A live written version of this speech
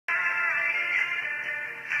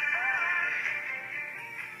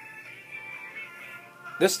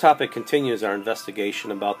This topic continues our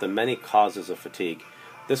investigation about the many causes of fatigue.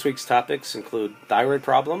 This week's topics include thyroid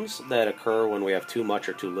problems that occur when we have too much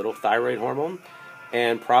or too little thyroid hormone,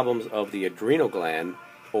 and problems of the adrenal gland,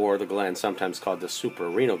 or the gland sometimes called the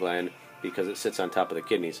suprarenal gland because it sits on top of the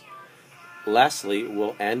kidneys. Lastly,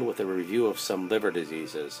 we'll end with a review of some liver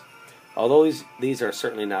diseases. Although these are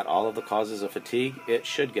certainly not all of the causes of fatigue, it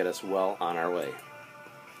should get us well on our way.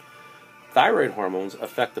 Thyroid hormones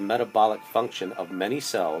affect the metabolic function of many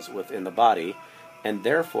cells within the body, and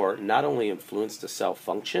therefore not only influence the cell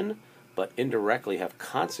function, but indirectly have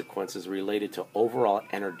consequences related to overall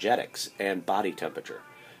energetics and body temperature.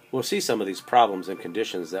 We'll see some of these problems and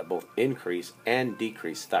conditions that both increase and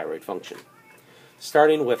decrease thyroid function.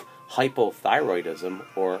 Starting with hypothyroidism,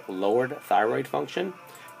 or lowered thyroid function,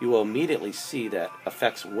 you will immediately see that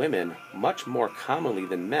affects women much more commonly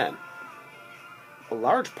than men. A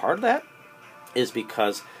large part of that is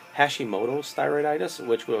because Hashimoto's thyroiditis,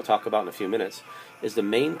 which we'll talk about in a few minutes, is the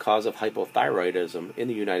main cause of hypothyroidism in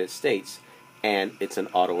the United States, and it's an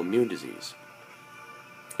autoimmune disease.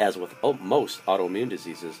 As with most autoimmune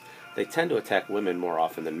diseases, they tend to attack women more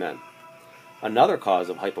often than men. Another cause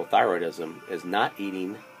of hypothyroidism is not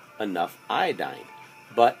eating enough iodine,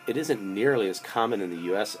 but it isn't nearly as common in the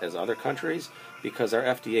U.S. as other countries because our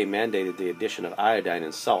FDA mandated the addition of iodine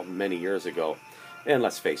and salt many years ago. And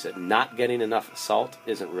let's face it, not getting enough salt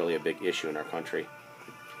isn't really a big issue in our country.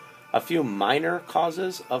 A few minor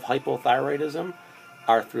causes of hypothyroidism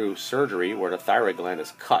are through surgery, where the thyroid gland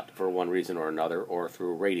is cut for one reason or another, or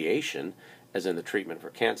through radiation, as in the treatment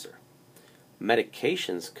for cancer.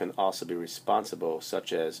 Medications can also be responsible,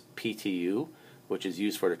 such as PTU, which is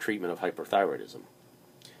used for the treatment of hyperthyroidism.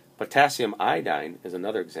 Potassium iodine is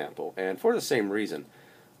another example, and for the same reason.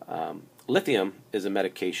 Lithium is a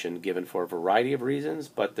medication given for a variety of reasons,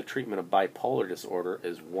 but the treatment of bipolar disorder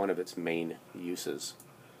is one of its main uses.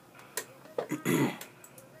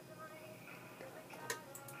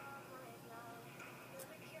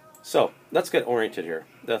 So, let's get oriented here.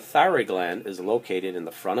 The thyroid gland is located in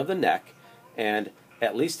the front of the neck, and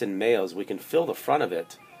at least in males, we can feel the front of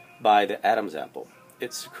it by the Adam's apple.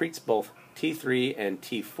 It secretes both T3 and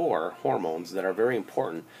T4 hormones that are very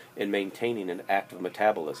important in maintaining an active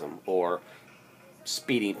metabolism or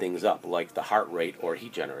speeding things up, like the heart rate or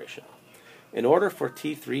heat generation. In order for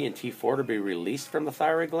T3 and T4 to be released from the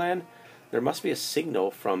thyroid gland, there must be a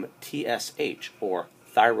signal from TSH, or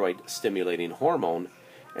thyroid stimulating hormone,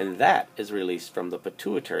 and that is released from the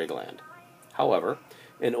pituitary gland. However,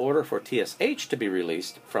 in order for TSH to be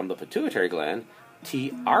released from the pituitary gland,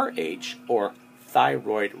 TRH, or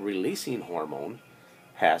thyroid releasing hormone,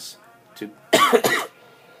 has to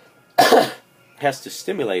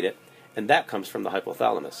stimulate it, and that comes from the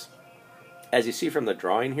hypothalamus. As you see from the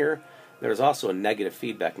drawing here, there is also a negative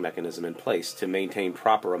feedback mechanism in place to maintain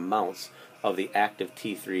proper amounts of the active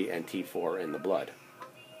T3 and T4 in the blood.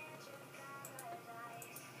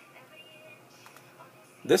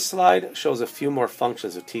 This slide shows a few more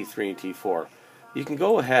functions of T3 and T4. You can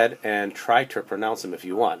go ahead and try to pronounce them if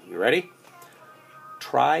you want. You ready?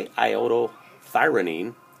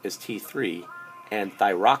 Triiodothyronine is T3 and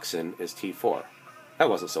thyroxine is T4. That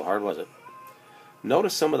wasn't so hard, was it?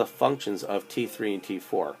 Notice some of the functions of T3 and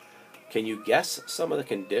T4. Can you guess some of the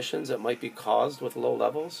conditions that might be caused with low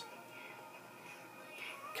levels?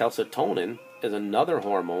 Calcitonin is another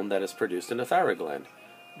hormone that is produced in the thyroid gland.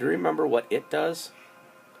 Do you remember what it does?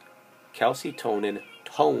 Calcitonin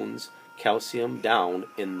tones calcium down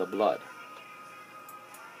in the blood.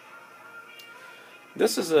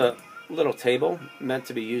 This is a little table meant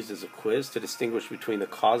to be used as a quiz to distinguish between the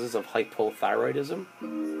causes of hypothyroidism.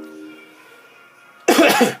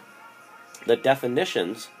 The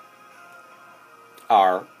definitions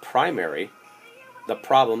are primary. The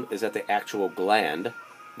problem is at the actual gland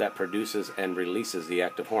that produces and releases the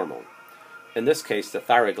active hormone. In this case, the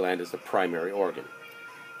thyroid gland is the primary organ.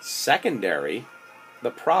 Secondary, the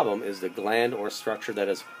problem is the gland or structure that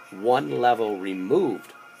is one level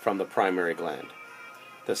removed from the primary gland.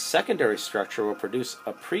 The secondary structure will produce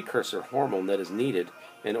a precursor hormone that is needed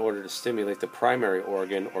in order to stimulate the primary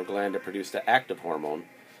organ or gland to produce the active hormone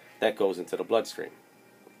that goes into the bloodstream.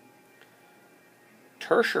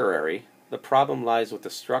 Tertiary, the problem lies with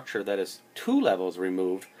the structure that is two levels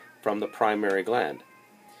removed from the primary gland.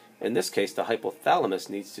 In this case, the hypothalamus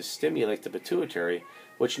needs to stimulate the pituitary,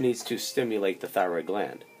 which needs to stimulate the thyroid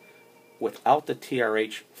gland. Without the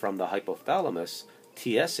TRH from the hypothalamus,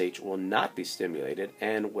 TSH will not be stimulated,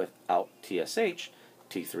 and without TSH,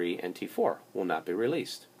 T3 and T4 will not be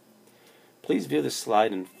released. Please view this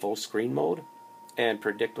slide in full screen mode and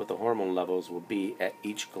predict what the hormone levels will be at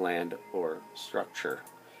each gland or structure.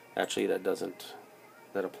 Actually, that doesn't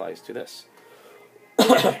that applies to this.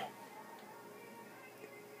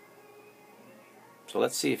 So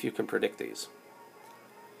let's see if you can predict these.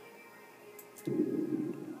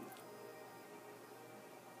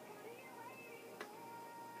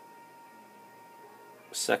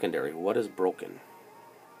 Secondary, what is broken?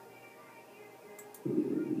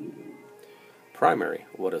 Primary,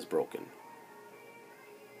 what is broken?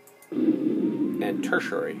 And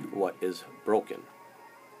tertiary, what is broken?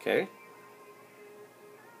 Okay?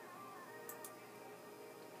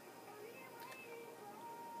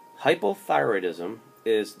 Hypothyroidism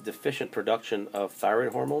is deficient production of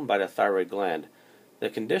thyroid hormone by the thyroid gland. The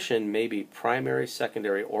condition may be primary,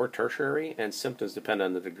 secondary, or tertiary, and symptoms depend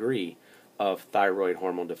on the degree of thyroid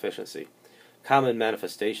hormone deficiency. Common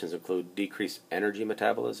manifestations include decreased energy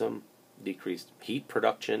metabolism, decreased heat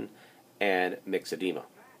production, and myxedema.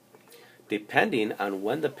 Depending on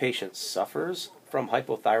when the patient suffers from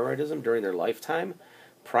hypothyroidism during their lifetime,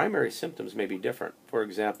 primary symptoms may be different. For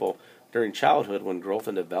example, during childhood, when growth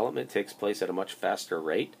and development takes place at a much faster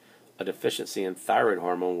rate, a deficiency in thyroid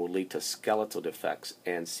hormone will lead to skeletal defects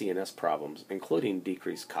and CNS problems, including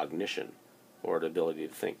decreased cognition or the ability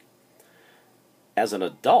to think. As an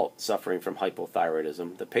adult suffering from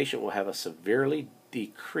hypothyroidism, the patient will have a severely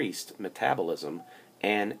decreased metabolism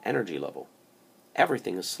and energy level.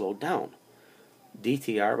 Everything is slowed down.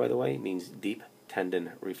 DTR, by the way, means deep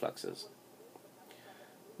tendon reflexes.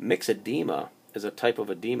 Myxedema is a type of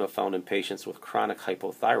edema found in patients with chronic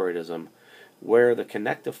hypothyroidism where the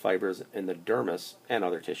connective fibers in the dermis and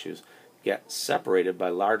other tissues get separated by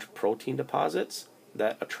large protein deposits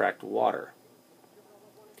that attract water.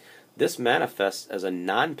 This manifests as a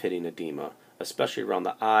non-pitting edema, especially around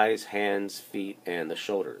the eyes, hands, feet, and the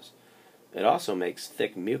shoulders. It also makes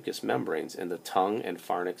thick mucous membranes in the tongue and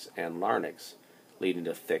pharynx and larynx, leading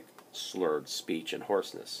to thick, slurred speech and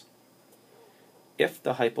hoarseness. If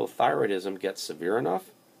the hypothyroidism gets severe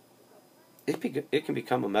enough, it can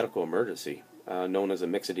become a medical emergency, known as a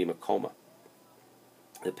myxedema coma.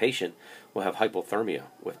 The patient will have hypothermia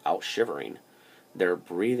without shivering. Their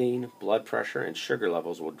breathing, blood pressure, and sugar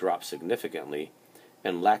levels will drop significantly,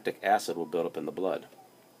 and lactic acid will build up in the blood.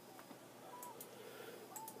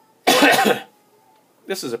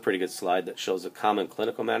 This is a pretty good slide that shows the common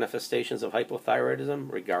clinical manifestations of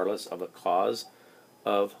hypothyroidism, regardless of the cause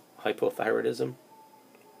of hypothyroidism.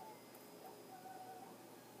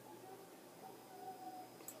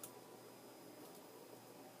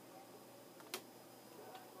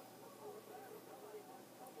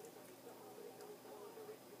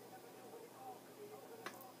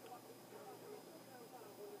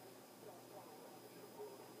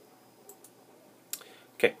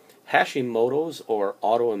 Okay, Hashimoto's or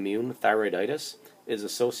autoimmune thyroiditis is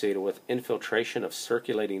associated with infiltration of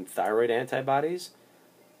circulating thyroid antibodies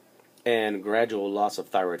and gradual loss of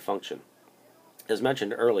thyroid function. As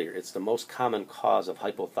mentioned earlier, it's the most common cause of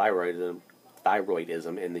hypothyroidism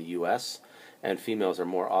in the U.S., and females are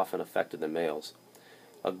more often affected than males.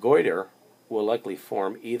 A goiter will likely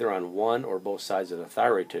form either on one or both sides of the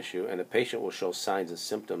thyroid tissue, and the patient will show signs and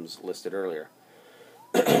symptoms listed earlier.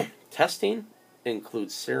 Testing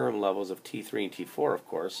includes serum levels of T3 and T4, of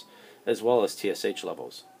course, as well as TSH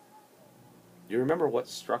levels. Do you remember what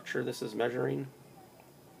structure this is measuring?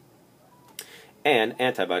 And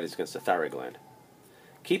antibodies against the thyroid gland.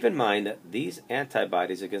 Keep in mind that these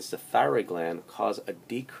antibodies against the thyroid gland cause a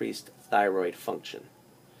decreased thyroid function.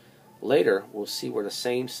 Later, we'll see where the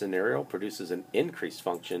same scenario produces an increased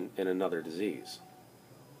function in another disease.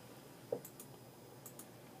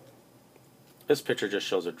 This picture just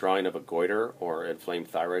shows a drawing of a goiter or inflamed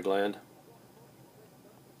thyroid gland.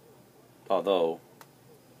 Although,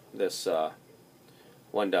 this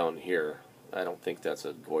one down here, I don't think that's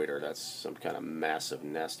a goiter. That's some kind of massive,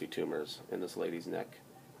 nasty tumors in this lady's neck.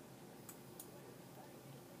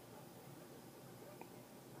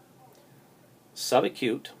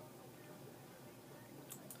 Subacute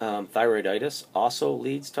thyroiditis also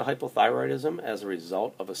leads to hypothyroidism as a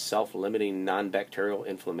result of a self-limiting non-bacterial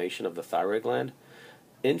inflammation of the thyroid gland.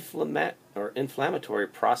 Inflammatory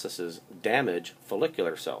processes damage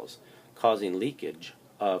follicular cells, causing leakage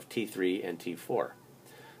of T3 and T4.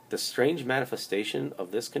 The strange manifestation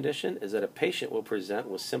of this condition is that a patient will present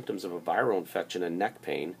with symptoms of a viral infection and neck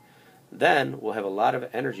pain, then will have a lot of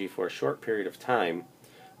energy for a short period of time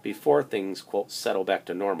before things, quote, settle back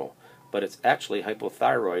to normal. But it's actually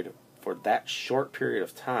hypothyroid for that short period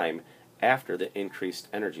of time after the increased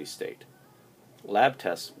energy state. Lab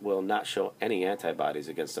tests will not show any antibodies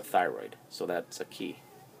against the thyroid, so that's a key.